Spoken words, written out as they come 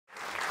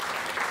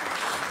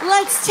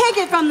Let's take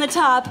it from the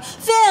top.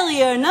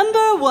 Failure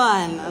number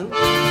 1.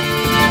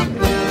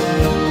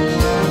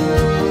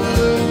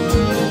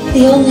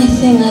 The only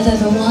thing I've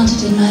ever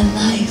wanted in my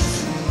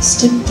life is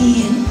to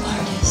be an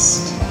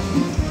artist.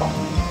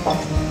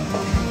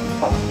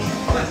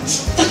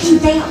 Fucking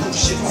bad.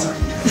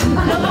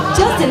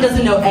 Justin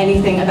doesn't know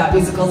anything about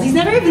musicals. He's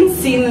never even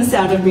seen The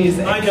Sound of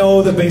Music. I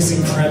know the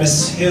basic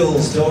premise: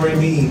 hills,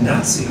 do-re-mi,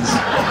 Nazis. You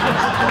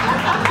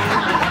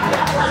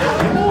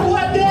know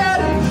what,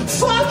 Dad?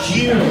 Fuck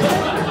you!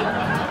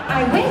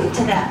 I went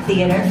to that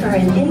theater for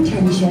an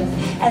internship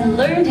and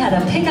learned how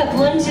to pick up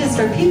lunches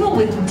for people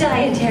with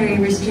dietary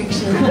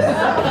restrictions.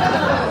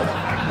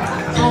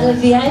 At a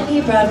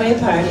VIP Broadway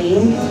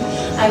party,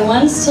 I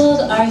once told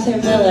Arthur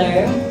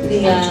Miller,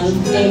 the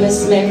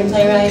famous American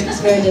playwright,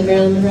 married to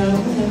Marilyn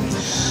Monroe.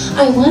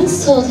 I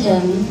once told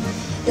him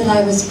that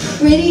I was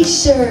pretty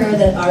sure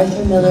that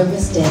Arthur Miller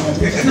was dead.